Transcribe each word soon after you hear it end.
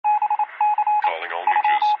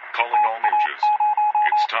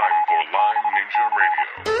time for Lyme Ninja Radio.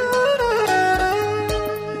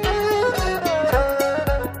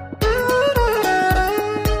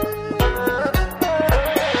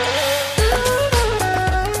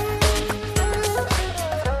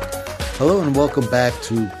 Hello and welcome back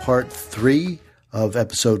to part 3 of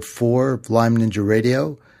episode 4 of Lyme Ninja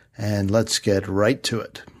Radio, and let's get right to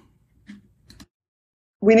it.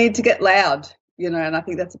 We need to get loud, and I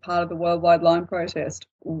think that's a part of the worldwide Lyme protest.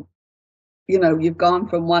 You've gone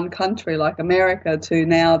from one country like America to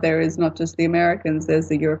now there is not just the Americans, there's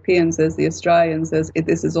the Europeans, there's the Australians,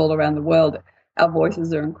 this is all around the world. Our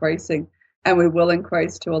voices are increasing, and we will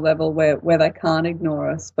increase to a level where they can't ignore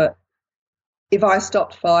us. But if I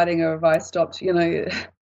stopped fighting, or if I stopped,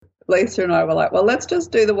 Lisa and I were like, well, let's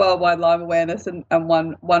just do the worldwide Lyme awareness and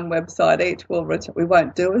one website each. We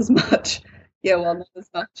won't do as much. Yeah, well, not as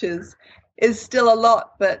much is still a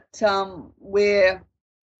lot, but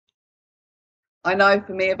I know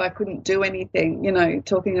for me, if I couldn't do anything,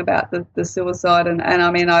 talking about the suicide, and I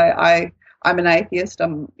mean, I'm an atheist.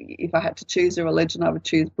 If I had to choose a religion, I would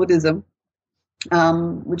choose Buddhism,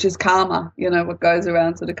 which is karma. What goes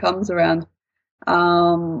around sort of comes around.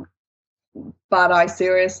 But I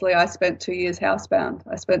spent 2 years housebound.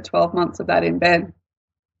 I spent 12 months of that in bed.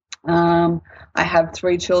 I have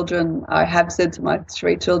 3 children. I have said to my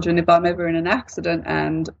 3 children, if I'm ever in an accident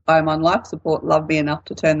and I'm on life support, love me enough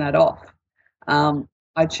to turn that off.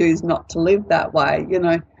 I choose not to live that way.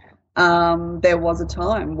 There was a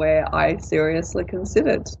time where I seriously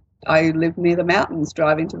considered. I lived near the mountains,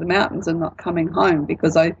 driving to the mountains and not coming home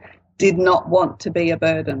because I did not want to be a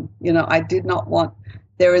burden. I did not want.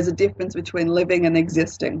 There is a difference between living and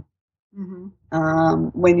existing. Mm-hmm.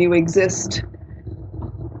 When you exist,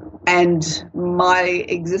 and my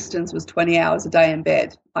existence was 20 hours a day in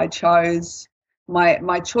bed. I chose.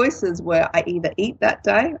 My choices were I either eat that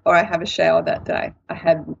day or I have a shower that day. I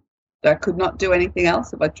could not do anything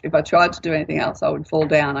else. If I tried to do anything else, I would fall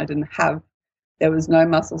down. There was no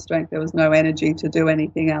muscle strength. There was no energy to do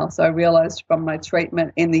anything else. I realized from my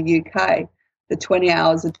treatment in the UK, the 20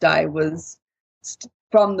 hours a day was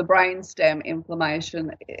from the brainstem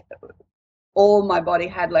inflammation. All my body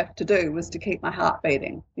had left to do was to keep my heart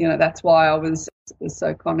beating. That's why I was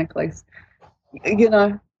so chronically,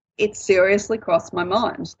 it seriously crossed my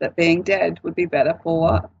mind that being dead would be better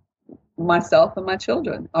for myself and my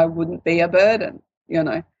children. I wouldn't be a burden,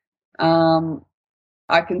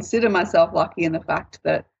 I consider myself lucky in the fact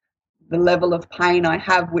that the level of pain I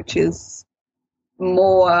have, which is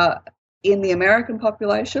more in the American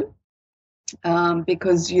population,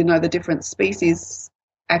 because, the different species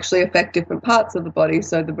actually affect different parts of the body.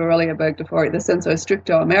 So the Borrelia burgdorferi, the senso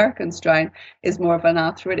stricto American strain, is more of an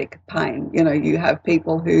arthritic pain. You have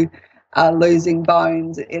people who are losing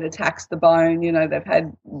bones. It attacks the bone. They've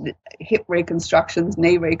had hip reconstructions,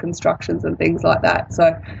 knee reconstructions and things like that.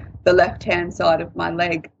 So the left-hand side of my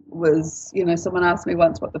leg was, someone asked me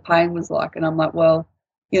once what the pain was like, and I'm like, well,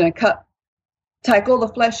 take all the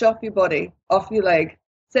flesh off your body, off your leg,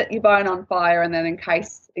 set your bone on fire, and then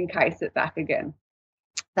encase it back again.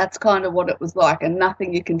 That's kind of what it was like, and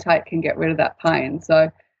nothing you can take can get rid of that pain. So,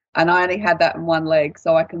 and I only had that in one leg,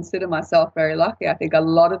 so I consider myself very lucky. I think a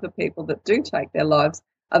lot of the people that do take their lives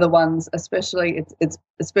are the ones, it's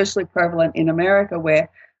especially prevalent in America, where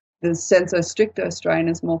the senso stricto strain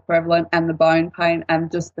is more prevalent, and the bone pain and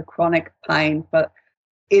just the chronic pain. But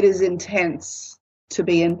it is intense to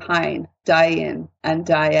be in pain day in and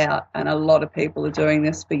day out, and a lot of people are doing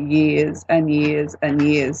this for years and years and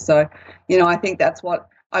years. So, I think that's what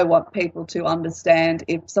I want people to understand.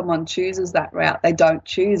 If someone chooses that route, they don't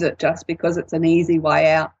choose it just because it's an easy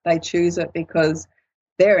way out. They choose it because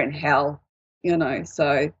they're in hell,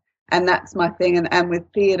 so, and that's my thing. And with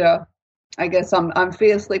Theodore, I guess I'm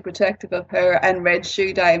fiercely protective of her, and Red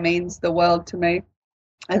Shoe Day means the world to me,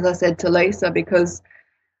 as I said to Lisa, because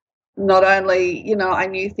not only, I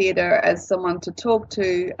knew Theodore as someone to talk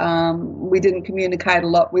to. We didn't communicate a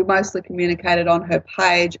lot. We mostly communicated on her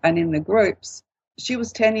page and in the groups. She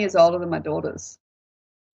was 10 years older than my daughters,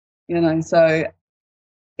 so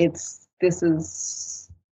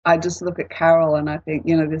I just look at Carol and I think,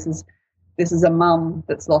 this is a mum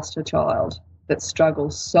that's lost her child, that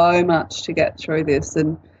struggles so much to get through this,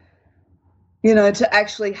 and, to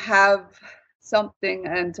actually have something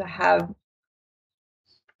and to have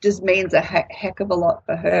just means a heck of a lot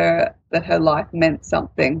for her, that her life meant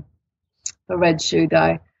something for Red Shoe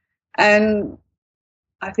Day. And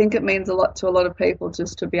I think it means a lot to a lot of people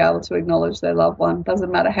just to be able to acknowledge their loved one.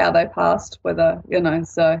 Doesn't matter how they passed, whether,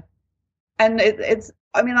 so. And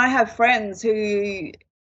I have friends who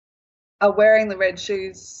are wearing the red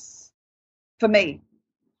shoes for me,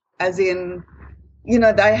 as in you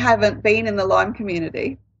know, they haven't been in the Lyme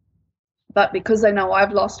community, but because they know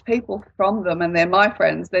I've lost people from them and they're my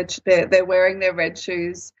friends, they're wearing their red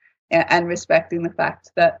shoes and respecting the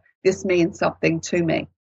fact that this means something to me.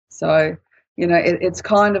 So, you know, it's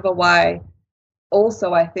kind of a way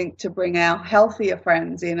also, I think, to bring our healthier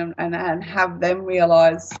friends in and have them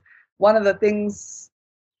realize one of the things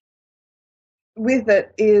with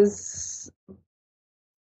it is,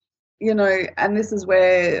 you know, and this is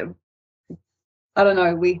where, I don't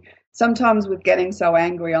know, we sometimes with getting so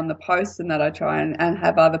angry on the posts and that I try and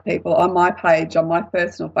have other people on my page, on my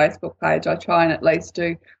personal Facebook page, I try and at least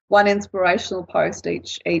do one inspirational post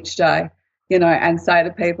each day, you know, and say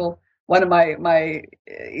to people, one of my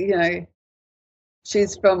you know,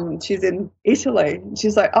 she's in Italy.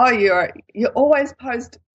 She's like, oh, you always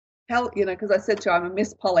post hell, you know, because I said to her, I'm a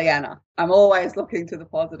Miss Pollyanna. I'm always looking to the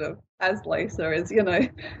positive, as Lisa is, you know.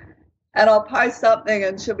 And I'll post something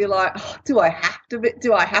and she'll be like, oh, do I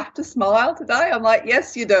have to smile today? I'm like,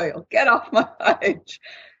 yes, you do. Get off my page.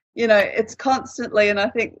 You know, it's constantly, and I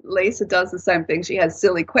think Lisa does the same thing. She has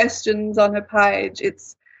silly questions on her page.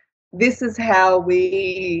 This is how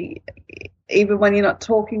we, even when you're not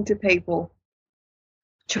talking to people,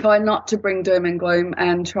 try not to bring doom and gloom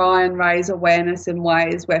and try and raise awareness in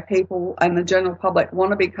ways where people and the general public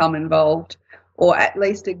want to become involved or at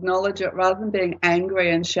least acknowledge it rather than being angry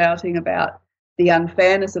and shouting about the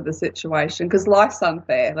unfairness of the situation, because life's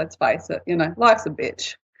unfair, let's face it. You know, life's a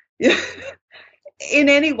bitch. In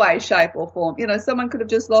any way, shape or form. You know, someone could have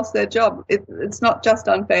just lost their job. It's not just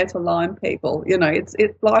unfair to Lyme people. You know,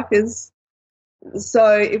 life is.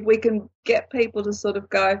 So if we can get people to sort of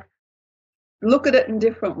go, look at it in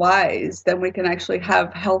different ways, then we can actually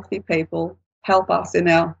have healthy people help us in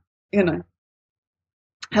our, you know,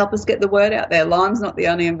 help us get the word out there. Lyme's not the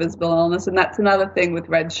only invisible illness, and that's another thing with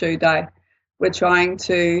Red Shoe Day. We're trying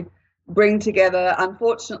to bring together,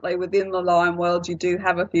 unfortunately, within the Lyme world, you do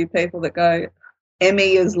have a few people that go,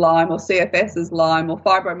 ME is Lyme or CFS is Lyme or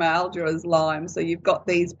fibromyalgia is Lyme. So you've got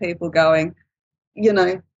these people going, you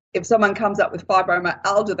know, if someone comes up with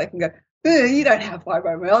fibromyalgia, they can go, you don't have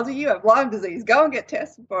fibromyalgia, you have Lyme disease, go and get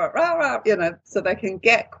tested for it, rah, rah, you know, so they can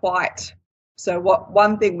get quite. So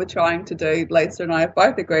one thing we're trying to do, Lisa and I have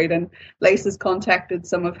both agreed, and Lisa's contacted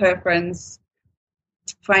some of her friends,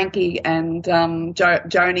 Frankie and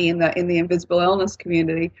Joni in the invisible illness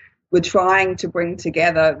community. We're trying to bring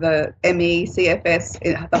together the ME,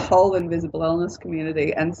 CFS, the whole invisible illness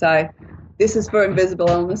community and say, this is for invisible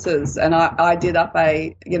illnesses. And I did up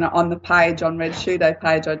on the page, on Red Shoe Day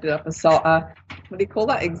page, I did up what do you call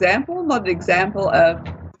that? Example? Not an example, a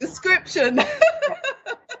description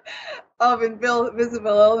of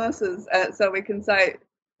invisible illnesses. So we can say,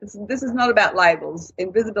 this is not about labels.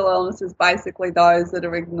 Invisible illness is basically those that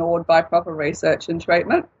are ignored by proper research and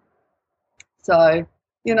treatment. So,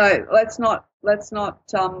 you know,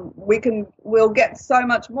 we'll get so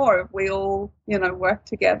much more if we all, you know, work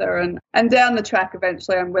together and down the track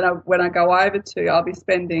eventually. And when I go over I'll be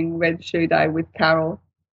spending Red Shoe Day with Carol,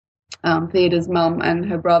 Theodore's mum and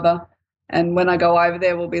her brother. And when I go over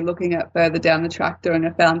there, we'll be looking at further down the track doing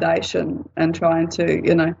a foundation and trying to,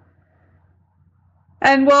 you know.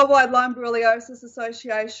 And Worldwide Lyme Borreliosis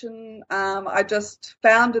Association, I just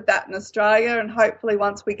founded that in Australia, and hopefully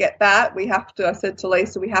once we get that, I said to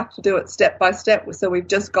Lisa, we have to do it step by step. So we've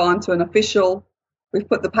just gone to we've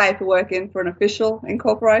put the paperwork in for an official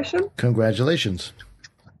incorporation. Congratulations.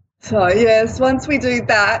 So, yes, once we do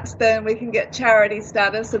that, then we can get charity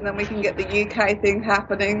status and then we can get the UK thing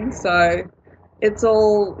happening. So it's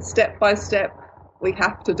all step by step. We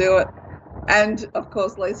have to do it. And, of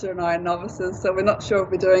course, Lisa and I are novices, so we're not sure if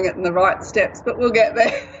we're doing it in the right steps, but we'll get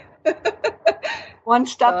there. One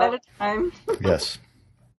step at a time. Yes.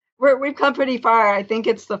 We've come pretty far. I think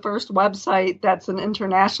it's the first website that's an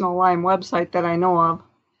international Lyme website that I know of.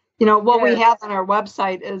 You know, what we have on our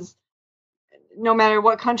website is no matter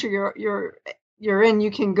what country you're in, you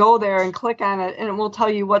can go there and click on it, and it will tell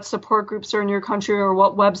you what support groups are in your country or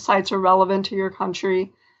what websites are relevant to your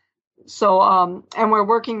country. So, and we're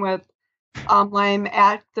working with Lyme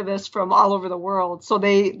activists from all over the world, so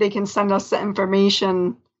they can send us the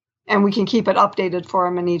information and we can keep it updated for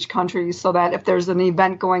them in each country, so that if there's an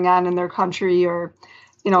event going on in their country or,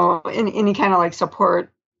 you know, any kind of like support,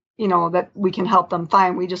 you know, that we can help them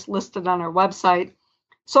find, we just list it on our website.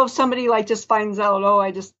 So if somebody like just finds out,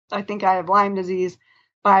 I think I have Lyme disease,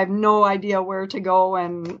 but I have no idea where to go,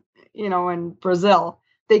 and, you know, in Brazil,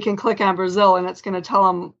 they can click on Brazil and it's going to tell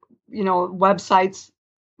them, you know, websites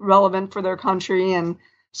relevant for their country and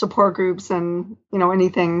support groups and, you know,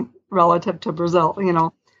 anything relative to Brazil, you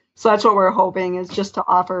know. So that's what we're hoping, is just to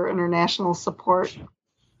offer international support.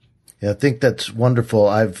 Yeah, I think that's wonderful.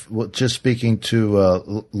 Just speaking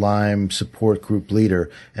to Lyme support group leader,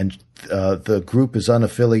 and the group is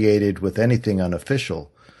unaffiliated with anything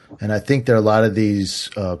unofficial. And I think there are a lot of these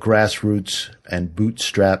grassroots and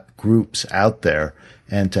bootstrap groups out there,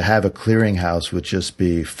 and to have a clearinghouse would just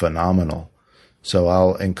be phenomenal. So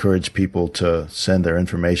I'll encourage people to send their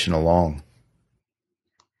information along.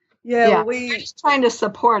 Yeah, we're just trying to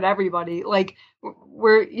support everybody. Like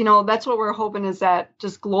we're, that's what we're hoping, is that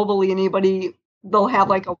just globally anybody, they'll have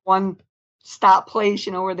like a one-stop place,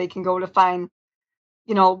 where they can go to find,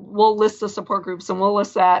 we'll list the support groups and we'll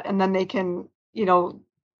list that, and then they can,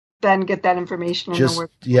 then get that information.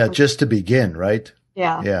 Just to begin, right?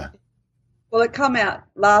 Yeah. Yeah. Well, it come out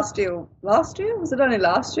last year. Was it only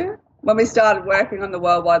last year? When we started working on the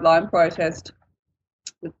Worldwide Lyme Protest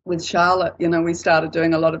with Charlotte, we started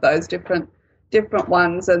doing a lot of those different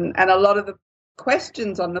ones, and a lot of the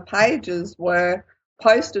questions on the pages were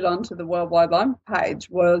posted onto the Worldwide Lyme page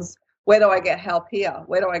was, where do I get help here?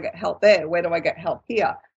 Where do I get help there? Where do I get help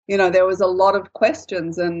here? There was a lot of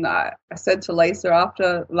questions, and I said to Lisa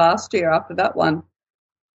after that one,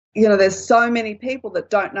 there's so many people that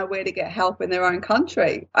don't know where to get help in their own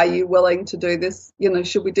country. Are you willing to do this?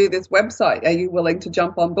 Should we do this website? Are you willing to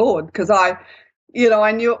jump on board? Because I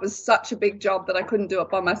knew it was such a big job that I couldn't do it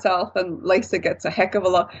by myself, and Lisa gets a heck of a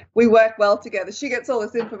lot. We work well together. She gets all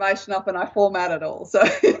this information up and I format it all. So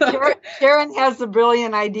Karen has the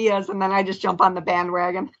brilliant ideas, and then I just jump on the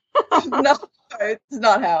bandwagon. No, it's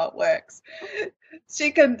not how it works.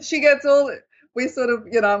 She gets all, we sort of,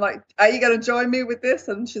 I'm like, are you going to join me with this?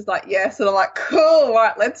 And she's like, yes. And I'm like, cool,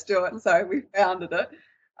 right, let's do it. And so we founded it.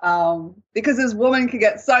 Because this woman can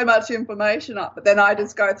get so much information up, but then I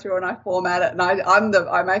just go through and I format it, and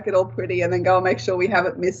I make it all pretty, and then go and make sure we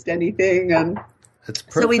haven't missed anything. And that's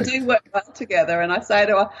perfect. So we do work well together. And I say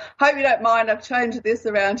to her, hope you don't mind, I've changed this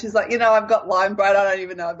around. She's like, I've got Lyme braid. I don't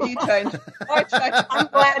even know if you changed it. I changed. I'm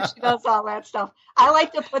glad she does all that stuff. I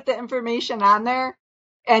like to put the information on there,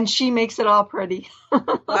 and she makes it all pretty.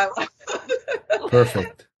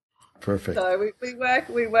 Perfect. So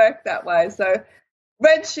we work that way. So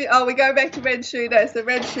Red Shoe. Oh, we go back to Red Shoe Day. So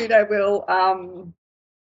Red Shoe Day will.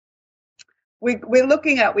 We're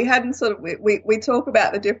looking at. We hadn't sort of. We talk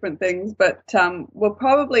about the different things, but we'll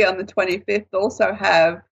probably on the 25th also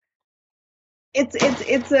have.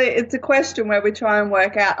 It's a question where we try and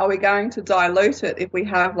work out: are we going to dilute it if we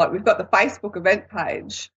have, like, we've got the Facebook event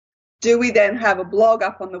page? Do we then have a blog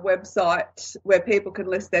up on the website where people can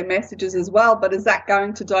list their messages as well? But is that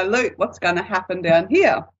going to dilute what's going to happen down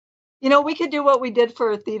here? We could do what we did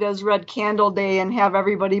for Theta's Red Candle Day and have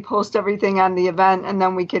everybody post everything on the event, and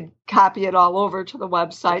then we could copy it all over to the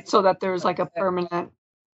website so that there's like a permanent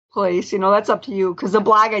place. That's up to you, because the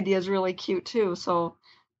blog idea is really cute too. So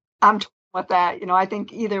I'm talking with that. I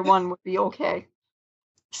think either one would be okay.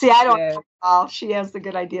 See, I don't know at all. She has the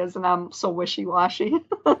good ideas, and I'm so wishy-washy.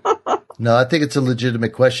 No, I think it's a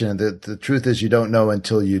legitimate question. The truth is, you don't know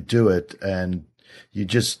until you do it, and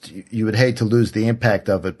you would hate to lose the impact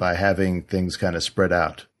of it by having things kind of spread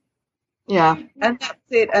out. Yeah. And that's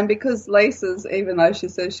it. And because Lisa's, even though she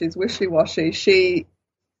says she's wishy-washy,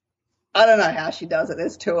 I don't know how she does it.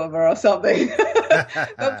 There's two of her or something.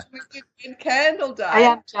 But in Candle Day. I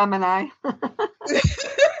am Gemini.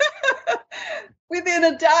 Within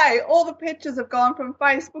a day, all the pictures have gone from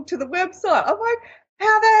Facebook to the website. I'm like,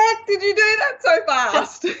 how the heck did you do that so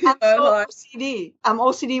fast? I'm OCD. I'm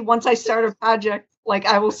OCD. Once I start a project, like,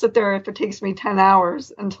 I will sit there if it takes me 10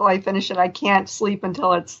 hours until I finish it. I can't sleep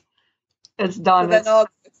until it's done. So then I'll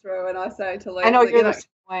go through and I say to Lisa, I know you're the same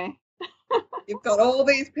way. You've got all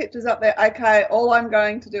these pictures up there. Okay, all I'm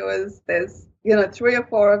going to do is there's, 3 or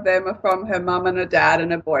 4 of them are from her mum and her dad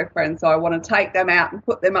and her boyfriend. So I want to take them out and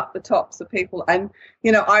put them up the top so people, and,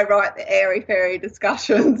 I write the airy-fairy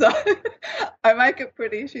discussions. I make it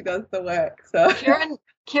pretty. She does the work. So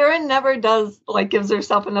Karen never does, gives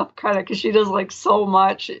herself enough credit, because she does, so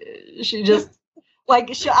much. She just,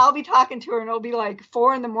 I'll be talking to her and it'll be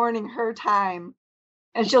 4 a.m. her time.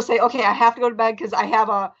 And she'll say, okay, I have to go to bed because I have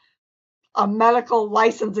a medical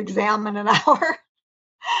license exam in an hour.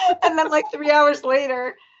 And then 3 hours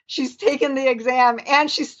later, she's taken the exam and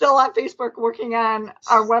she's still on Facebook working on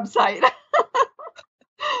our website.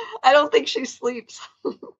 I don't think she sleeps.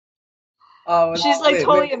 Oh, she's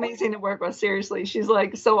totally amazing to work with. Seriously. She's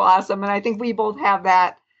so awesome. And I think we both have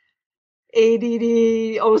that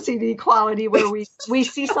ADD, OCD quality where we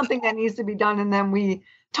see something that needs to be done, and then we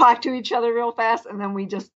talk to each other real fast, and then we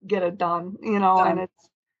just get it done, and it's,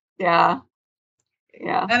 yeah.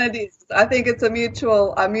 And it is. I think it's a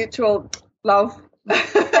mutual love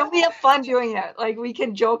And we have fun doing it. Like, we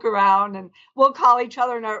can joke around and we'll call each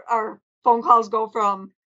other, and our phone calls go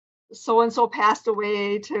from so-and-so passed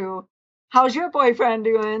away to how's your boyfriend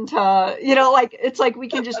doing to, like, it's like we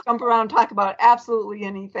can just jump around and talk about absolutely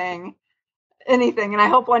anything. And I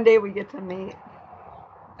hope one day we get to meet.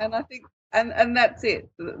 And I think, and that's it.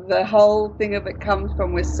 The whole thing of it comes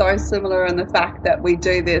from we're so similar in the fact that we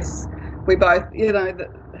do this. We both,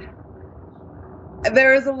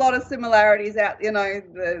 there is a lot of similarities out.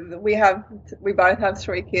 We both have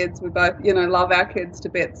 3 kids. We both, love our kids to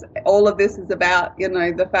bits. All of this is about,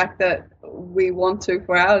 the fact that we want to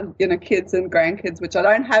for our, kids and grandkids, which I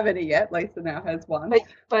don't have any yet. Lisa now has one.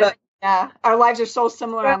 But yeah, our lives are so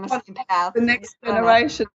similar on the same path. The next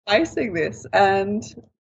generation facing this, and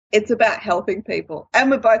it's about helping people.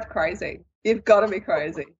 And we're both crazy. You've got to be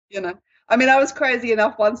crazy, I mean, I was crazy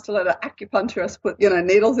enough once to let an acupuncturist put,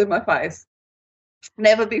 needles in my face.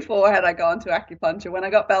 Never before had I gone to acupuncture. When I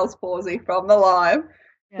got Bell's palsy from the Lyme,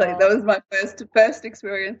 so that was my first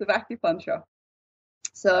experience of acupuncture.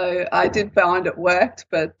 So I did find it worked,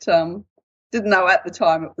 but didn't know at the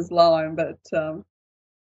time it was Lyme. But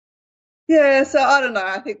yeah, so I don't know.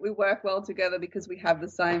 I think we work well together because we have the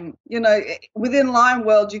same, within Lyme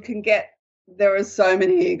world there are so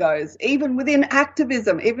many egos, even within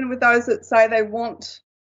activism, even with those that say they want,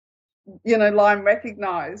 Lyme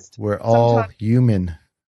recognized. We're all human.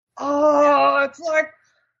 Oh, it's like,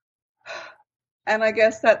 and I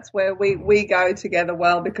guess that's where we go together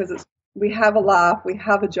well, because we have a laugh, we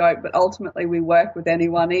have a joke, but ultimately we work with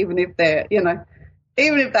anyone, even if they're, even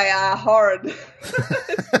if they are horrid.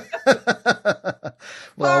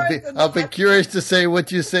 Well, I'll be curious to say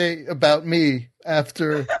what you say about me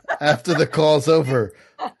after the call's over.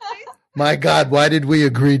 My God, why did we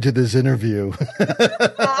agree to this interview?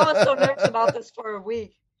 I was so nervous about this for a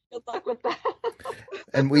week. Good luck with that.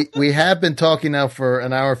 And we have been talking now for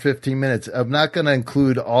an hour, 15 minutes. I'm not going to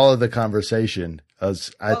include all of the conversation,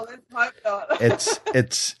 as let's hope not.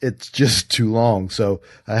 it's just too long. So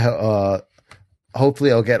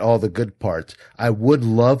hopefully I'll get all the good parts. I would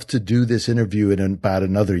love to do this interview in about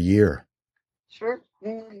another year. Sure.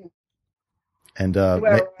 And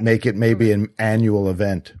make it maybe an annual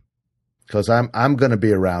event, because I'm going to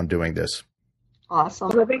be around doing this. Awesome.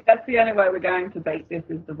 Well, I think that's the only way we're going to beat this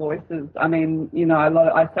is the voices. I mean,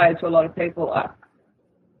 I say to a lot of people,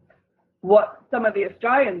 what some of the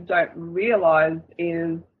Australians don't realise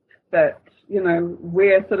is that,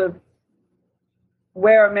 we're sort of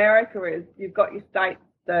where America is. You've got your states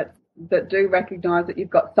that do recognise it. You've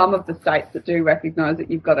got some of the states that do recognise it.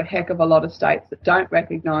 You've got a heck of a lot of states that don't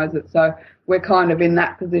recognise it. So we're kind of in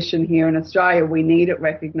that position here in Australia. We need it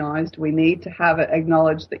recognised. We need to have it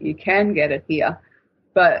acknowledged that you can get it here.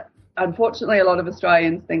 But unfortunately, a lot of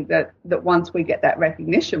Australians think that once we get that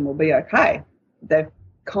recognition, we'll be okay. They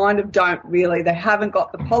kind of don't really. They haven't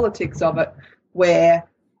got the politics of it, where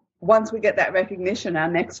once we get that recognition, our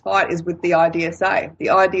next fight is with the IDSA. The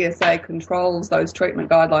IDSA controls those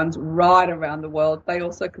treatment guidelines right around the world. They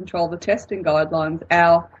also control the testing guidelines.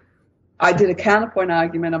 I did a counterpoint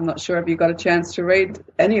argument. I'm not sure if you got a chance to read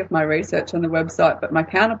any of my research on the website, but my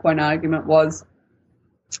counterpoint argument was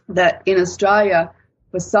that in Australia,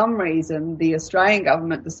 for some reason, the Australian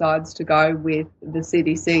government decides to go with the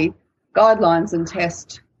CDC guidelines and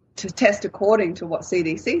test according to what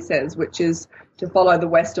CDC says, which is to follow the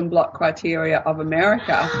Western blot criteria of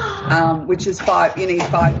America, which is 5. You need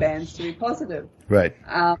 5 bands to be positive. Right.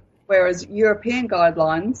 Whereas European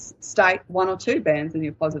guidelines state 1 or 2 bands and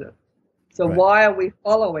you're positive. So right. Why are we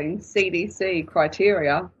following CDC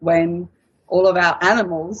criteria when all of our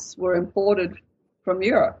animals were imported from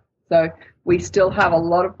Europe? So we still have a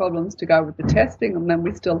lot of problems to go with the testing, and then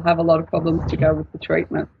we still have a lot of problems to go with the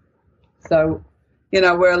treatment. So,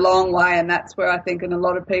 we're a long way, and that's where I think in a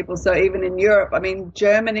lot of people, so even in Europe, I mean,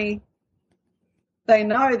 Germany, they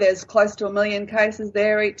know there's close to 1 million cases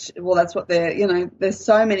there each. Well, that's what there's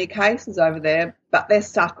so many cases over there, but they're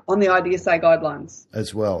stuck on the IDSA guidelines.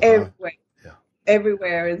 As well. Everywhere. Yeah.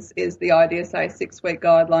 Everywhere is the IDSA 6-week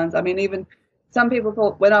guidelines. I mean, even some people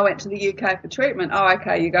thought when I went to the UK for treatment,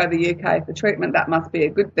 you go to the UK for treatment, that must be a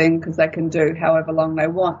good thing because they can do however long they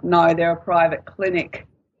want. No, they're a private clinic.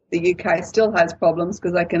 The UK still has problems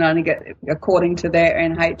because they can only get, according to their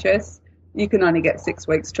NHS, you can only get 6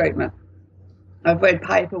 weeks treatment. I've read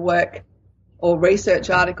paperwork or research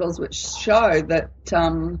articles which show that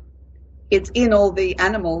it's in all the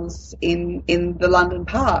animals in the London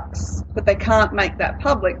parks, but they can't make that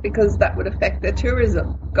public because that would affect their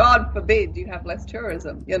tourism. God forbid you have less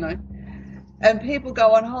tourism, And people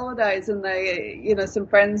go on holidays, and they, you know, some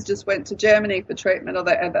friends just went to Germany for treatment,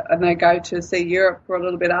 and they go to see Europe for a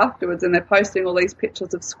little bit afterwards, and they're posting all these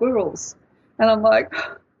pictures of squirrels, and I'm like,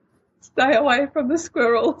 stay away from the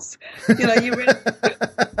squirrels. You know, you really.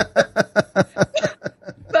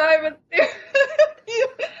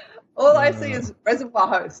 All I see is reservoir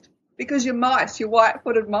host, because your mice, your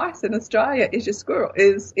white-footed mice in Australia, is your squirrel,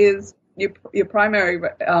 is your primary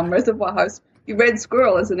reservoir host. Your red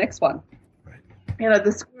squirrel is the next one. You know,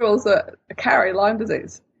 the squirrels carry Lyme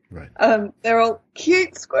disease. Right. They're all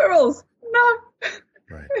cute squirrels. No.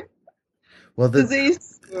 Right. Well,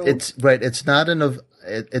 disease. It's right. It's not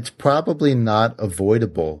it's probably not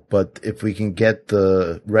avoidable, but if we can get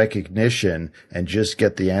the recognition and just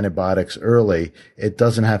get the antibiotics early, it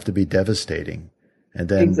doesn't have to be devastating. And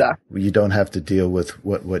then you don't have to deal with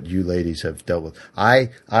what you ladies have dealt with. I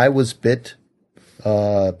was bit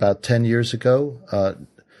about 10 years ago.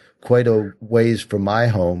 Quite a ways from my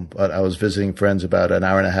home, but I was visiting friends about an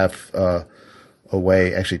hour and a half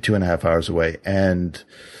away, actually 2.5 hours away, and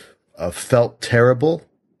felt terrible.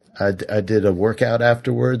 I did a workout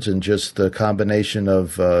afterwards, and just the combination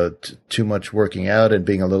of too much working out and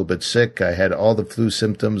being a little bit sick, I had all the flu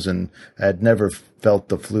symptoms, and I had never felt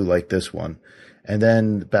the flu like this one. And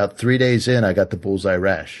then about 3 days in, I got the bullseye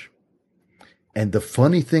rash. And the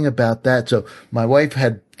funny thing about that, so my wife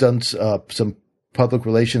had done some public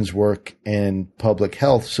relations work in public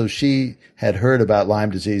health. So she had heard about Lyme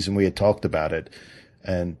disease, and we had talked about it,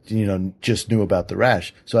 and, you know, just knew about the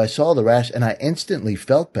rash. So I saw the rash and I instantly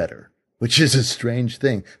felt better, which is a strange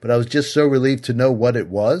thing, but I was just so relieved to know what it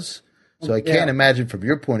was. So I can't imagine from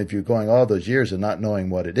your point of view going all those years and not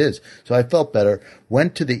knowing what it is. So I felt better,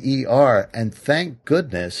 went to the ER, and thank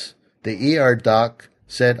goodness the ER doc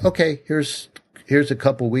said, okay, here's a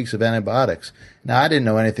couple weeks of antibiotics. Now, I didn't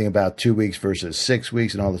know anything about 2 weeks versus 6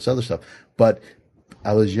 weeks and all this other stuff, but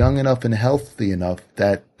I was young enough and healthy enough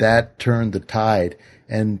that turned the tide.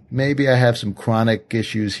 And maybe I have some chronic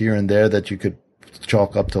issues here and there that you could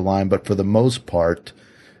chalk up to Lyme, but for the most part,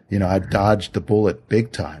 you know, I dodged the bullet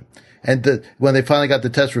big time. And when they finally got the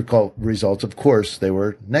test results, of course, they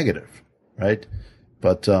were negative, right?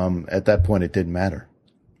 But at that point, it didn't matter.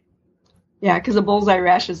 Yeah, because a bullseye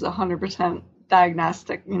rash is 100%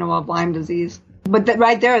 diagnostic, you know, of Lyme disease. But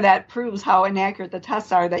right there, that proves how inaccurate the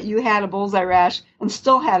tests are, that you had a bullseye rash and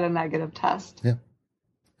still had a negative test. Yeah.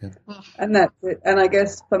 And that's it. And I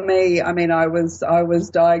guess for me, I mean, I was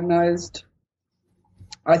diagnosed,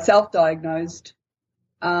 I self-diagnosed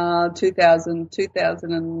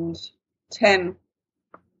 2010,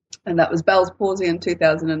 and that was Bell's palsy in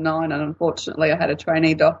 2009. And unfortunately, I had a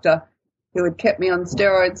trainee doctor who had kept me on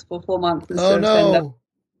steroids for 4 months. Oh, no.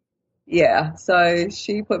 Yeah, so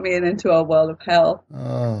she put me into a world of hell.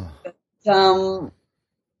 Oh. But,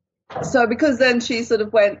 so because then she sort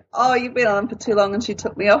of went, oh, you've been on them for too long, and she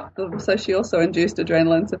took me off them. So she also induced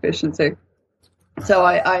adrenal insufficiency. So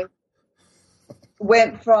I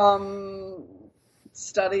went from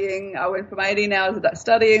studying, I went from 18 hours a day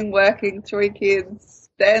studying, working, 3 kids,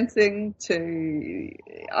 dancing, to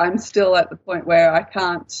I'm still at the point where I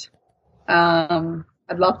can't,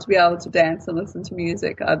 I'd love to be able to dance and listen to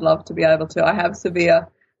music. I'd love to be able to. I have severe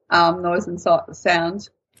noise and sound.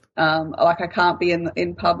 Like I can't be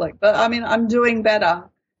in public. But, I mean, I'm doing better.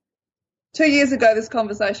 2 years ago, this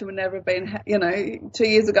conversation would never have been, 2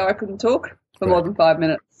 years ago I couldn't talk for more than 5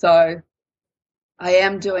 minutes. So I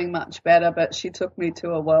am doing much better, but she took me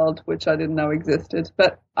to a world which I didn't know existed.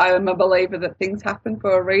 But I am a believer that things happen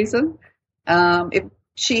for a reason. If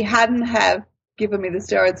she hadn't have given me the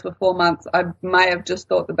steroids for 4 months, I may have just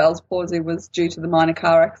thought the Bell's palsy was due to the minor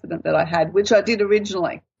car accident that I had, which I did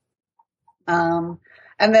originally. And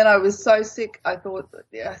then I was so sick, I thought,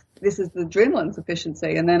 yeah, this is the adrenal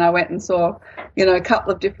insufficiency. And then I went and saw, a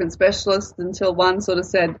couple of different specialists until one sort of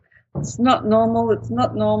said, it's not normal, it's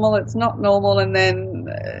not normal, it's not normal. And then,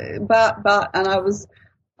 and I was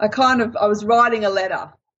writing a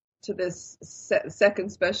letter to this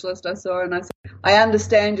second specialist I saw, and I said, I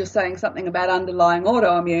understand you're saying something about underlying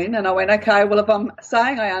autoimmune. And I went, okay, well, if I'm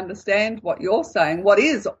saying I understand what you're saying, what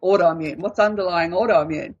is autoimmune? What's underlying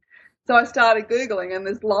autoimmune? So I started Googling, and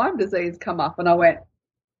this Lyme disease come up, and I went,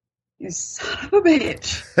 you son of a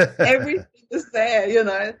bitch. Everything is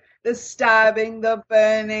there, the stabbing, the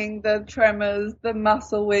burning, the tremors, the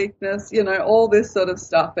muscle weakness, all this sort of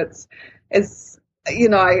stuff. It's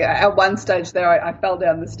at one stage there, I fell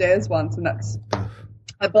down the stairs once, and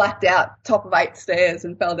I blacked out top of 8 stairs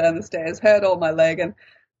and fell down the stairs, hurt all my leg. And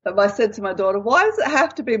I said to my daughter, why does it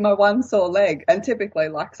have to be my one sore leg? And typically,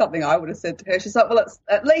 like something I would have said to her, she's like, well,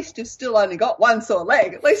 at least you've still only got one sore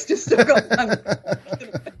leg. At least you've still got one.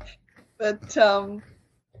 But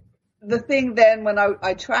the thing then, when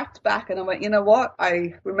I tracked back and I went, you know what?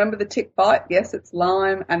 I remember the tick bite. Yes, it's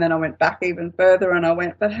Lyme. And then I went back even further and I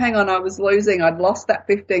went, but hang on, I was losing. I'd lost that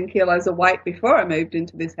 15 kilos of weight before I moved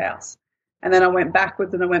into this house. And then I went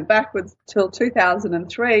backwards and I went backwards till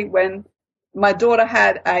 2003 when my daughter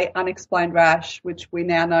had a unexplained rash, which we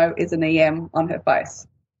now know is an EM on her face.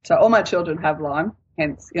 So all my children have Lyme,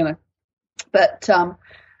 hence, but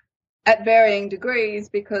at varying degrees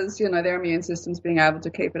because, their immune system's being able to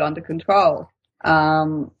keep it under control.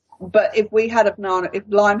 But if we had have known, if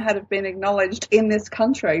Lyme had have been acknowledged in this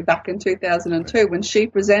country back in 2002, when she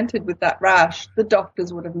presented with that rash, the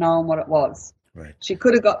doctors would have known what it was. Right. She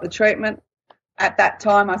could have got the treatment. At that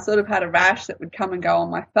time, I sort of had a rash that would come and go on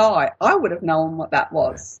my thigh. I would have known what that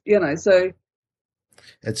was, so.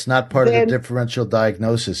 It's not part of the differential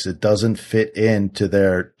diagnosis. It doesn't fit into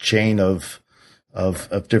their chain of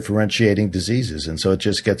differentiating diseases. And so it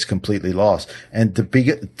just gets completely lost. And to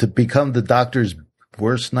become the doctor's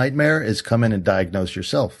worst nightmare is come in and diagnose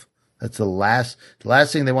yourself. That's the last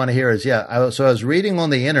thing they want to hear is, so I was reading on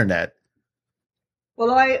the internet. Well,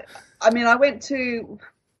 I went to,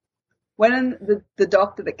 when the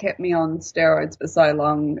doctor that kept me on steroids for so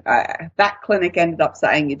long, that clinic ended up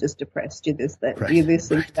saying, you're just depressed, you're this, that, you're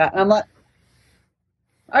this and that. And I'm like,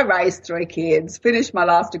 I raised 3 kids, finished my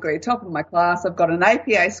last degree, top of my class. I've got an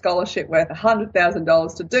APA scholarship worth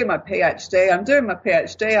 $100,000 to do my PhD. I'm doing my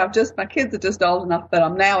PhD. My kids are just old enough that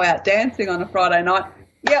I'm now out dancing on a Friday night.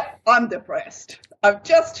 Yep, I'm depressed. I've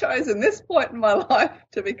just chosen this point in my life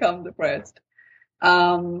to become depressed.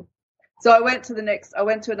 So I went to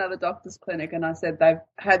another doctor's clinic and I said, they've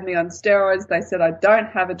had me on steroids. They said, I don't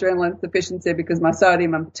have adrenal insufficiency because my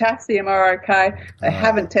sodium and potassium are okay. They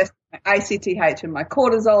haven't tested my ACTH and my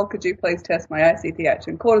cortisol. Could you please test my ACTH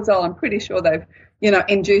and cortisol? I'm pretty sure they've,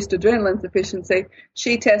 induced adrenal insufficiency.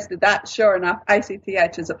 She tested that. Sure enough,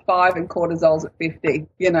 ACTH is at 5 and cortisol's at 50.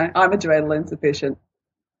 I'm adrenal insufficient.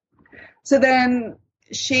 So then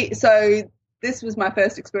this was my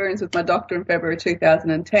first experience with my doctor in February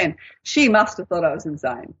 2010. She must have thought I was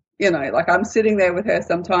insane. I'm sitting there with her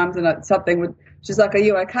sometimes and she's like, are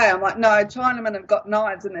you okay? I'm like, no, Chinamen have got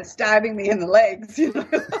knives and they're stabbing me in the legs,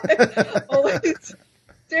 all these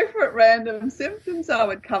different random symptoms I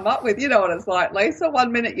would come up with. You know what it's like, Lisa?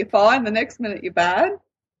 1 minute you're fine, the next minute you're bad.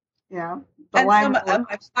 Yeah. And my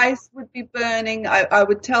face would be burning. I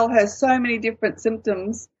would tell her so many different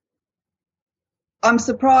symptoms. I'm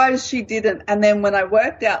surprised she didn't. And then when I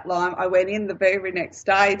worked out Lyme, I went in the very next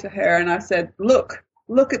day to her and I said, look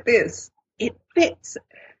at this. It fits.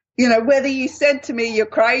 Whether you said to me, you're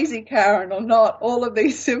crazy, Karen, or not, all of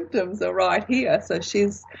these symptoms are right here. So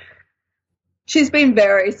she's been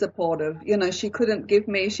very supportive.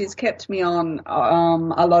 She's kept me on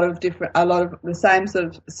a lot of the same sort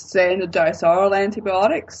of standard dose oral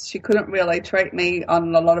antibiotics. She couldn't really treat me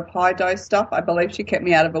on a lot of high dose stuff. I believe she kept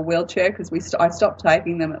me out of a wheelchair because I stopped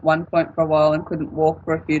taking them at one point for a while and couldn't walk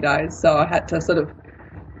for a few days. So I had to sort of,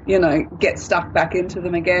 get stuck back into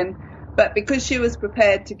them again. But because she was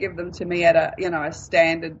prepared to give them to me at a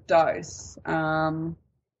standard dose,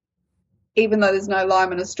 even though there's no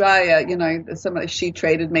Lyme in Australia, she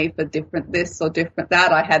treated me for different this or different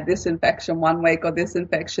that. I had this infection 1 week or this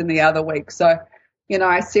infection the other week. So,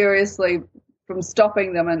 I seriously, from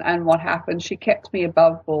stopping them and what happened, she kept me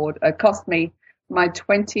above board. It cost me my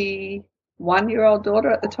 21-year-old daughter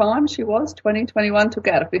at the time, she was 21, took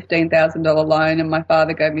out a $15,000 loan and my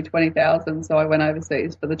father gave me $20,000. So I went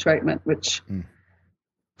overseas for the treatment, which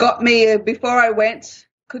got me, before I went,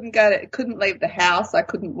 couldn't leave the house. I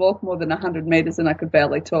couldn't walk more than 100 meters and I could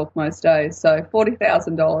barely talk most days. So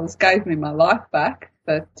 $40,000 gave me my life back.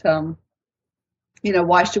 But,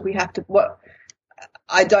 why should we have to,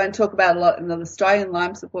 I don't talk about a lot in the Australian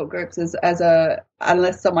Lyme support groups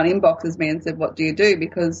unless someone inboxes me and said, what do you do?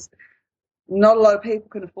 Because not a lot of people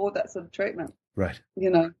can afford that sort of treatment. Right.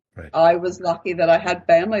 Right. I was lucky that I had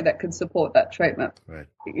family that could support that treatment. Right.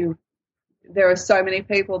 There are so many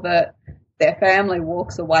people that their family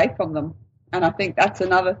walks away from them. And I think that's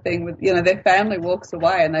another thing with, their family walks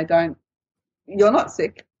away and you're not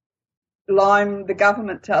sick. Lyme, the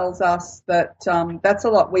government tells us that that's a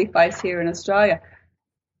lot we face here in Australia.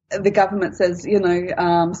 The government says,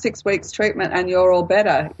 6 weeks treatment and you're all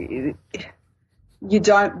better. You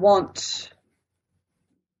don't want,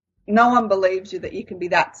 no one believes you that you can be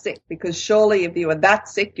that sick because surely if you were that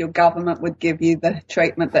sick, your government would give you the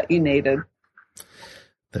treatment that you needed.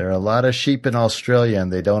 There are a lot of sheep in Australia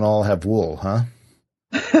and they don't all have wool, huh?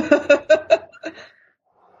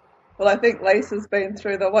 Well, I think Lisa's been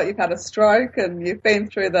through you've had a stroke and you've been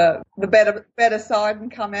through the better side and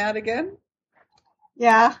come out again.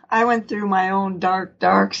 Yeah, I went through my own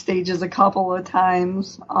dark stages a couple of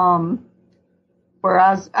times. Where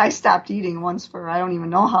I stopped eating once for I don't even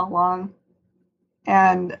know how long.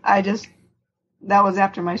 And that was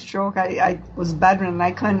after my stroke. I was bedridden.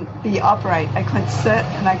 I couldn't be upright. I couldn't sit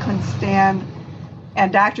and I couldn't stand.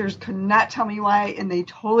 And doctors could not tell me why, and they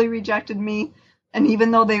totally rejected me. And even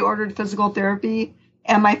though they ordered physical therapy,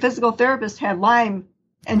 and my physical therapist had Lyme,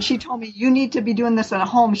 and she told me, you need to be doing this at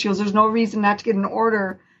home. She goes, there's no reason not to get an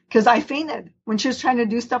order, because I fainted when she was trying to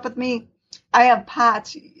do stuff with me. I have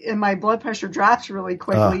POTS, and my blood pressure drops really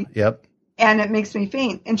quickly. Yep. And it makes me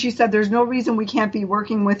faint. And she said, there's no reason we can't be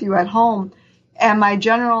working with you at home. And my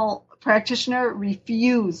general practitioner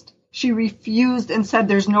refused. She refused and said,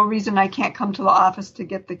 there's no reason I can't come to the office to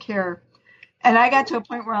get the care. And I got to a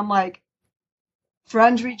point where I'm like,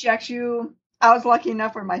 friends reject you. I was lucky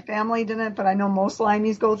enough where my family didn't, but I know most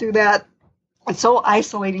Lymies go through that. It's so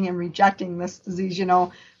isolating and rejecting this disease,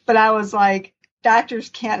 But I was like, doctors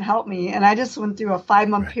can't help me. And I just went through a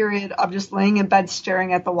 5-month period of just laying in bed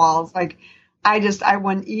staring at the walls. Like I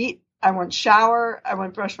wouldn't eat. I wouldn't shower. I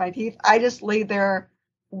wouldn't brush my teeth. I just lay there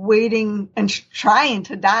waiting and trying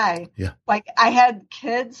to die. Yeah. Like I had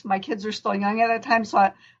kids. My kids were still young at that time.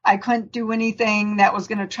 So I couldn't do anything that was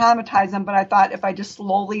going to traumatize them. But I thought if I just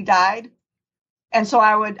slowly died. And so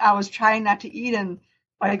I was trying not to eat. And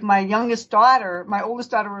like my oldest daughter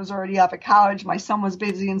was already up at college. My son was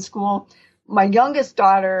busy in school. My youngest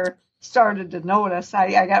daughter started to notice.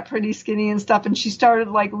 I got pretty skinny and stuff. And she started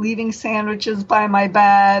like leaving sandwiches by my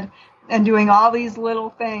bed and doing all these little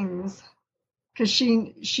things because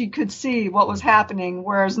she could see what was happening,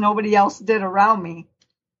 whereas nobody else did around me.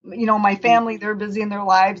 My family, they're busy in their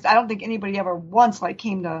lives. I don't think anybody ever once like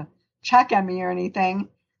came to check on me or anything.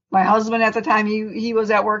 My husband at the time, he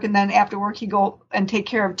was at work, and then after work, he'd go and take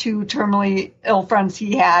care of 2 terminally ill friends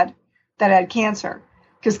he had that had cancer.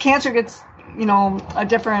 Because cancer gets, a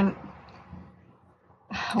different,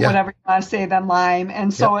 whatever you want to say, than Lyme.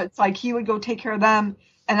 And so It's like he would go take care of them,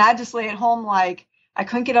 and I'd just lay at home like I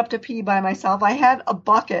couldn't get up to pee by myself. I had a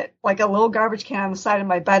bucket, like a little garbage can on the side of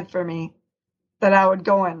my bed for me that I would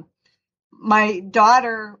go in. My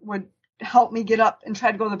daughter would help me get up and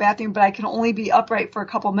try to go to the bathroom, but I can only be upright for a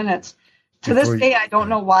couple minutes. To this day, I don't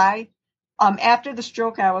know why. After the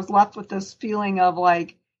stroke, I was left with this feeling of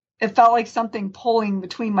like, it felt like something pulling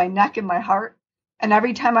between my neck and my heart. And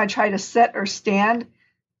every time I tried to sit or stand,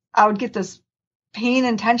 I would get this pain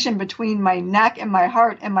and tension between my neck and my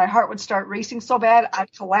heart would start racing so bad,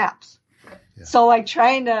 I'd collapse. Yeah. So like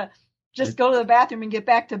trying to just go to the bathroom and get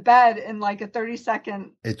back to bed in like a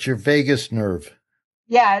 30-second. It's your vagus nerve.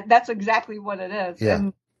 Yeah, that's exactly what it is. Yeah.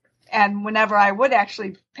 And whenever I would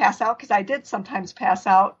actually pass out, because I did sometimes pass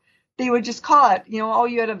out, they would just call it, oh,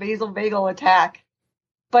 you had a vasovagal attack.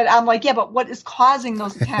 But I'm like, yeah, but what is causing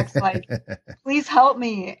those attacks? Like, please help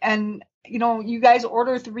me. And, you guys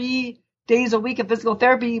order 3 days a week of physical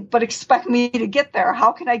therapy, but expect me to get there.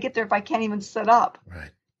 How can I get there if I can't even sit up?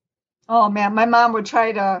 Right. Oh, man, my mom would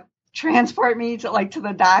try to transport me to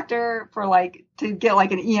the doctor to get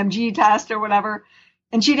like an EMG test or whatever.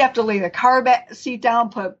 And she'd have to lay the car seat down,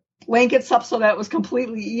 put blankets up so that it was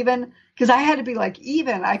completely even. Because I had to be like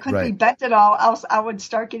even. I couldn't be bent at all. Else I would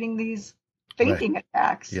start getting these fainting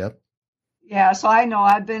attacks. Yep. Yeah. So I know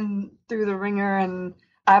I've been through the ringer and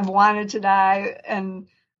I've wanted to die. And,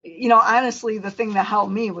 honestly, the thing that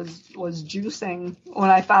helped me was juicing. When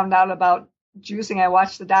I found out about juicing, I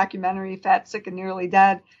watched the documentary Fat, Sick, and Nearly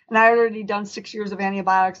Dead. And I had already done 6 years of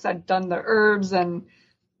antibiotics. I'd done the herbs and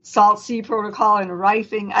Salt C protocol and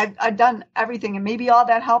rifing. I've done everything, and maybe all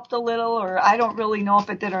that helped a little, or I don't really know if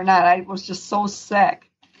it did or not. I was just so sick.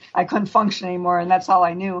 I couldn't function anymore, and that's all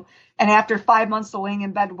I knew. And after 5 months of laying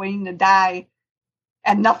in bed waiting to die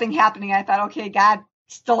and nothing happening, I thought, okay, God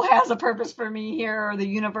still has a purpose for me here, or the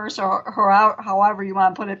universe, or however you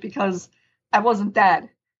want to put it, because I wasn't dead.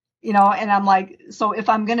 And I'm like, so if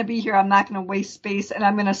I'm going to be here, I'm not going to waste space. And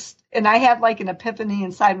and I had like an epiphany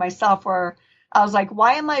inside myself where I was like,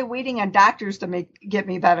 why am I waiting on doctors to get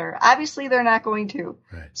me better? Obviously, they're not going to.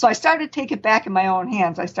 Right. So I started to take it back in my own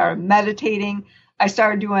hands. I started meditating. I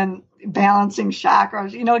started doing balancing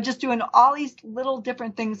chakras, just doing all these little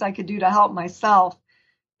different things I could do to help myself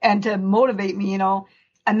and to motivate me,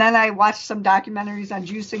 And then I watched some documentaries on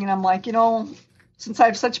juicing, and I'm like, since I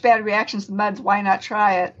have such bad reactions to meds, why not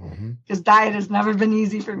try it? Because diet has never been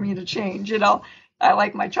easy for me to change. I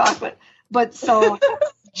like my chocolate. But so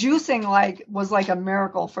juicing was like a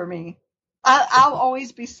miracle for me. I'll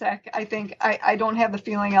always be sick. I think I don't have the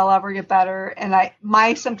feeling I'll ever get better. And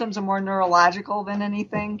my symptoms are more neurological than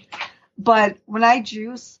anything. But when I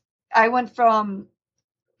juice, I went from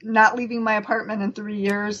not leaving my apartment in 3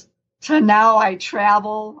 years to now I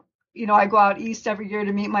travel. I go out east every year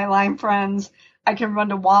to meet my Lyme friends. I can run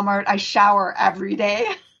to Walmart. I shower every day.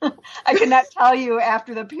 I cannot tell you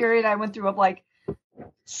after the period I went through of like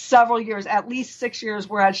several years, at least 6 years,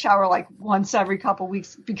 where I'd shower like once every couple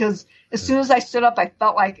weeks, because as soon as I stood up, I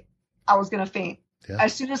felt like I was going to faint. Yeah.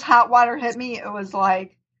 As soon as hot water hit me, it was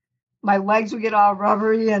like my legs would get all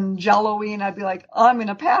rubbery and jello-y, and I'd be like, oh, I'm going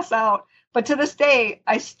to pass out. But to this day,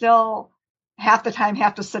 I still half the time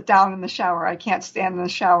have to sit down in the shower. I can't stand in the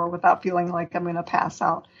shower without feeling like I'm going to pass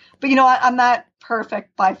out. But I'm not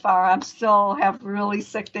perfect by far. I'm still have really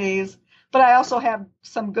sick days, but I also have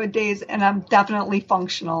some good days, and I'm definitely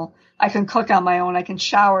functional. I can cook on my own. I can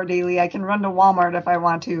shower daily. I can run to Walmart if I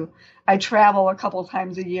want to. I travel a couple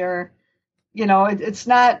times a year. It's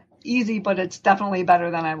not easy, but it's definitely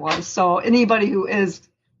better than I was. So anybody who is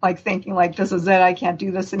like thinking like, this is it, I can't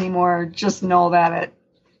do this anymore, just know that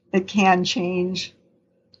it can change.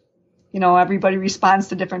 Everybody responds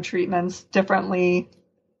to different treatments differently.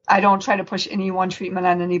 I don't try to push any one treatment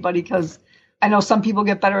on anybody, because I know some people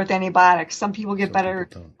get better with antibiotics, some people get better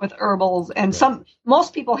with herbals, and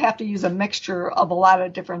most people have to use a mixture of a lot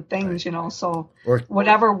of different things, so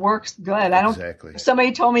whatever works good. I don't, exactly. If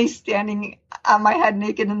somebody told me standing on my head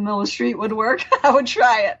naked in the middle of the street would work, I would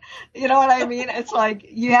try it. You know what I mean? It's like,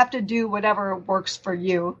 you have to do whatever works for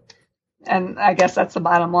you. And I guess that's the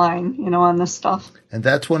bottom line, on this stuff. And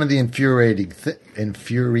that's one of the infuriating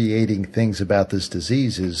things about this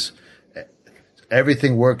disease is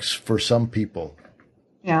everything works for some people.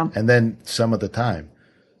 Yeah. And then some of the time.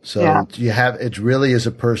 So it really is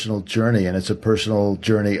a personal journey, and it's a personal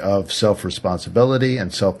journey of self-responsibility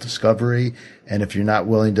and self-discovery. And if you're not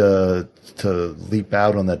willing to leap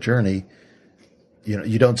out on that journey,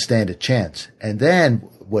 you don't stand a chance. And then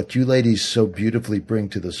what you ladies so beautifully bring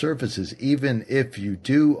to the surface is, even if you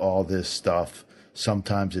do all this stuff,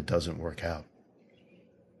 sometimes it doesn't work out.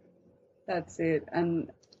 That's it. And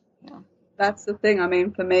that's the thing. I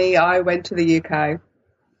mean, for me, I went to the UK.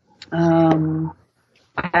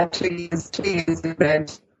 I had 2 years in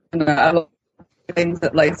bed. A lot of things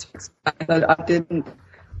at least. But I didn't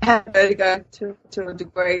have vertigo to a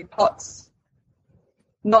degree. POTS,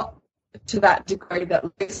 not to that degree that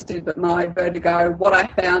Lisa did, but my vertigo, what I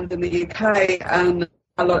found in the UK, and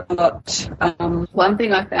one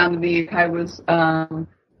thing I found in the UK was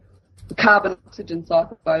carbon oxygen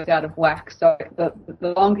cycle goes out of whack. So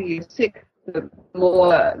the longer you're sick, the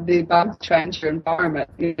more the bugs change your environment.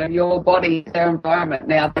 Your body is their environment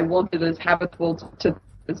now. They want it as habitable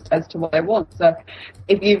as to what they want. So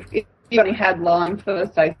if you only had Lyme for,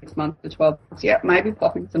 say, 6 months to 12 months, maybe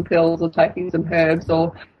popping some pills or taking some herbs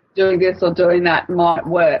or doing this or doing that might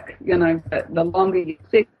work, but the longer you're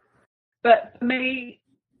sick. But for me,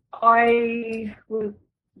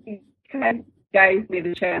 gave me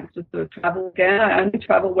the chance to sort of travel again. I only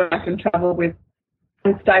travel when I can travel with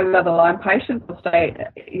and stay with other Lyme patients, or stay,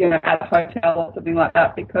 at a hotel or something like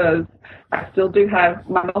that, because I still do have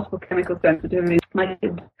my multiple chemical sensitivities. My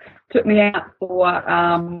kids took me out for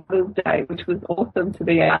Mother's Day, which was awesome to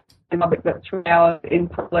be out in public, but 3 hours in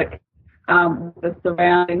public. The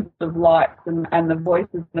surroundings of lights and the voices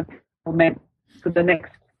and the people meant for the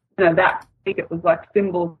next, that week it was like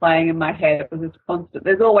cymbals playing in my head. It was just constant.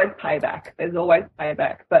 There's always payback,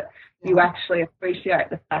 but you actually appreciate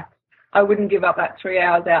the fact. I wouldn't give up that 3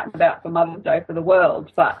 hours out and about for Mother's Day for the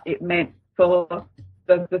world, but it meant for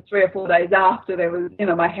the 3 or 4 days after, there was,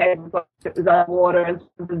 my head was like it was underwater and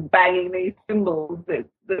was banging these cymbals,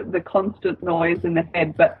 the constant noise in the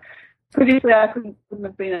head, but previously, I couldn't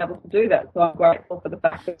have been able to do that, so I'm grateful for the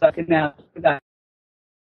fact that I can now do that.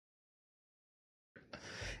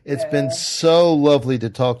 It's been so lovely to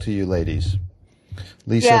talk to you, ladies.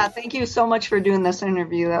 Lisa. Yeah, thank you so much for doing this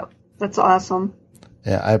interview. That's awesome.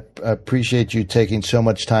 Yeah, I appreciate you taking so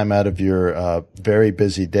much time out of your very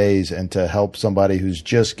busy days and to help somebody who's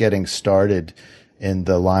just getting started in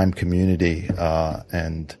the Lyme community.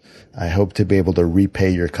 And I hope to be able to repay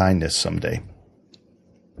your kindness someday.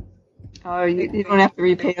 Oh, you don't have to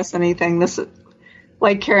repay us anything. This is,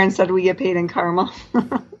 like Karen said, we get paid in karma.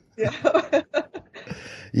 Yeah.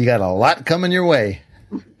 You got a lot coming your way.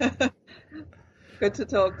 Good to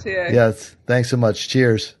talk to you. Yes. Thanks so much.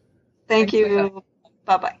 Cheers. Thank you.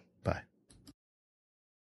 Bye-bye. Bye.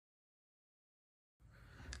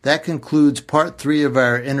 That concludes part 3 of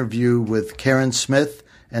our interview with Karen Smith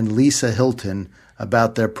and Lisa Hilton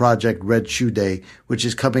about their project Red Shoe Day, which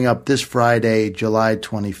is coming up this Friday, July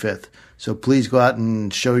 25th. So please go out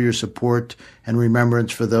and show your support and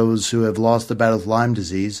remembrance for those who have lost the battle with Lyme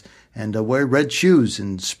disease, and wear red shoes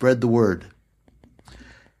and spread the word.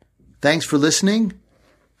 Thanks for listening.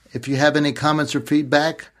 If you have any comments or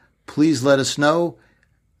feedback, please let us know.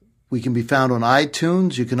 We can be found on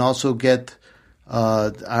iTunes. You can also get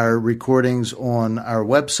our recordings on our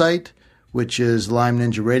website, which is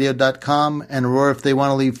LymeNinjaRadio.com. And Aurora, if they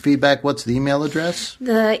want to leave feedback, what's the email address?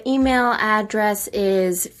 The email address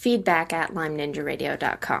is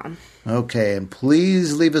feedback@LymeNinjaRadio.com. Okay, and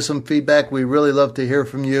please leave us some feedback. We really love to hear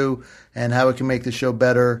from you and how we can make the show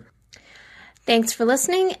better. Thanks for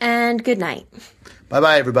listening, and good night.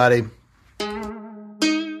 Bye-bye, everybody.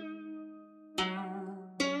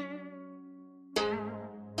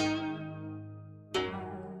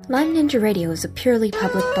 Lyme Ninja Radio is a purely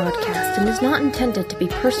public broadcast and is not intended to be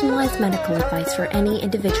personalized medical advice for any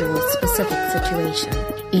individual's specific situation.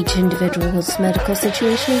 Each individual's medical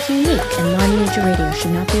situation is unique, and Lyme Ninja Radio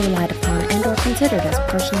should not be relied upon and or considered as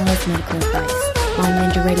personalized medical advice.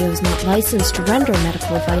 Lyme Ninja Radio is not licensed to render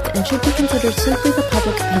medical advice and should be considered simply the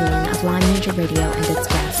public opinion of Lyme Ninja Radio and its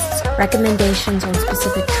guests. Recommendations on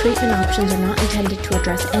specific treatment options are not intended to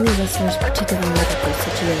address any listener's particular medical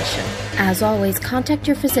situation. As always, contact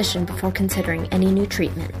your physician before considering any new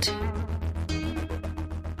treatment.